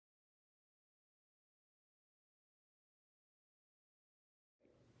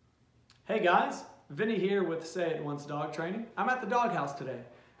Hey guys, Vinny here with Say It Once Dog Training. I'm at the doghouse today,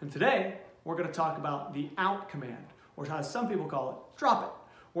 and today we're going to talk about the out command, or as some people call it, drop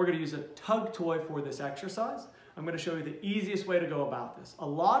it. We're going to use a tug toy for this exercise. I'm going to show you the easiest way to go about this. A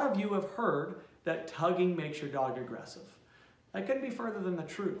lot of you have heard that tugging makes your dog aggressive. That couldn't be further than the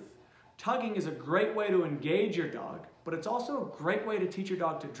truth. Tugging is a great way to engage your dog, but it's also a great way to teach your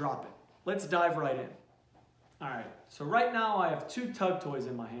dog to drop it. Let's dive right in. All right, so right now I have two tug toys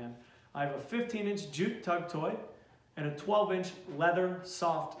in my hand. I have a 15-inch jute tug toy and a 12-inch leather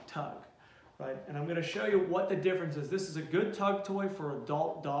soft tug, right? And I'm gonna show you what the difference is. This is a good tug toy for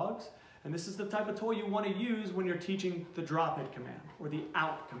adult dogs, and this is the type of toy you wanna use when you're teaching the drop it command or the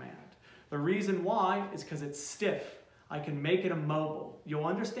out command. The reason why is because it's stiff. I can make it immobile. You'll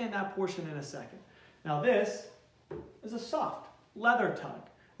understand that portion in a second. Now this is a soft leather tug.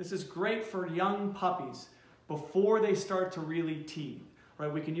 This is great for young puppies before they start to really teeth.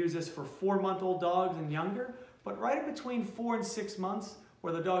 Right, we can use this for 4-month-old dogs and younger, but right in between 4 and 6 months,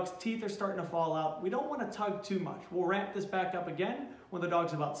 where the dog's teeth are starting to fall out, we don't want to tug too much. We'll ramp this back up again when the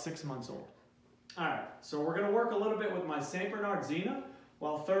dog's about 6 months old. All right, so we're going to work a little bit with my St. Bernard Xena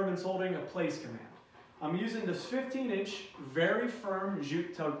while Thurman's holding a place command. I'm using this 15-inch, very firm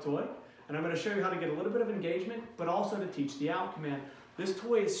jute tug toy, and I'm going to show you how to get a little bit of engagement, but also to teach the out command. This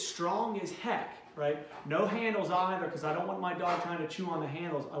toy is strong as heck. Right? No handles either, because I don't want my dog trying to chew on the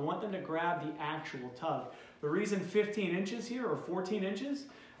handles. I want them to grab the actual tug. The reason 15 inches here or 14 inches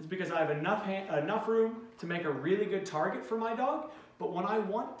is because I have enough room to make a really good target for my dog. But when I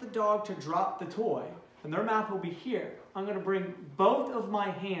want the dog to drop the toy, and their mouth will be here, I'm going to bring both of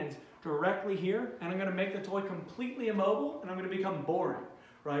my hands directly here, and I'm going to make the toy completely immobile, and I'm going to become boring.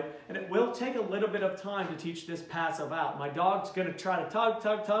 Right? And it will take a little bit of time to teach this passive out. My dog's going to try to tug,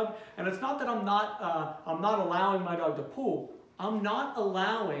 tug, tug, and it's not that I'm not allowing my dog to pull. I'm not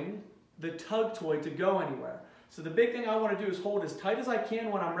allowing the tug toy to go anywhere. So the big thing I want to do is hold as tight as I can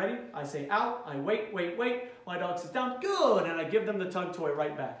when I'm ready. I say out, I wait, wait, wait. My dog sits down, good, and I give them the tug toy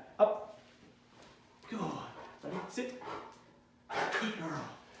right back. Up, good. Ready, sit. Good girl.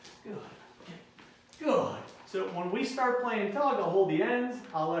 Good. Okay. Good. So when we start playing tug, I'll hold the ends,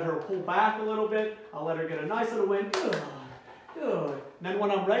 I'll let her pull back a little bit, I'll let her get a nice little wind, good, good. And then when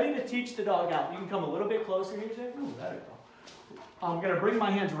I'm ready to teach the dog out, you can come a little bit closer here, Jay. Ooh, there you go. I'm gonna bring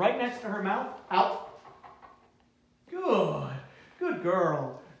my hands right next to her mouth, out. Good, good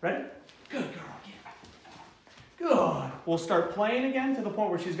girl. Ready? Good girl, yeah. Good. We'll start playing again to the point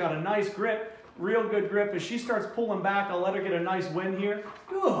where she's got a nice grip, real good grip. As she starts pulling back, I'll let her get a nice wind here.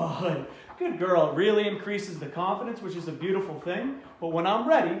 Good. Good girl. It really increases the confidence, which is a beautiful thing. But when I'm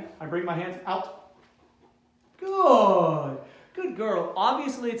ready, I bring my hands out. Good. Good girl.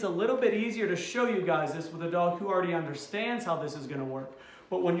 Obviously, it's a little bit easier to show you guys this with a dog who already understands how this is going to work.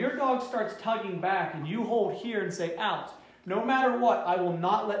 But when your dog starts tugging back and you hold here and say out, no matter what, I will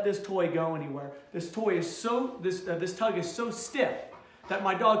not let this toy go anywhere. This tug is so stiff that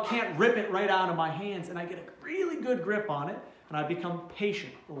my dog can't rip it right out of my hands, and I get a really good grip on it. And I become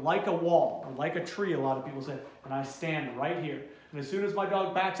patient, like a wall, or like a tree, a lot of people say, and I stand right here. And as soon as my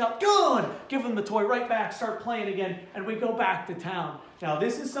dog backs up, good! Give them the toy right back, start playing again, and we go back to town. Now,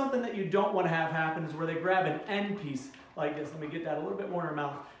 this is something that you don't want to have happen, is where they grab an end piece like this. Let me get that a little bit more in her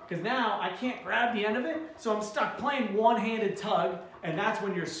mouth. Because now I can't grab the end of it, so I'm stuck playing one-handed tug, and that's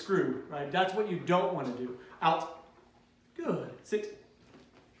when you're screwed, right? That's what you don't want to do. Out. Good. Sit.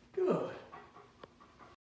 Good.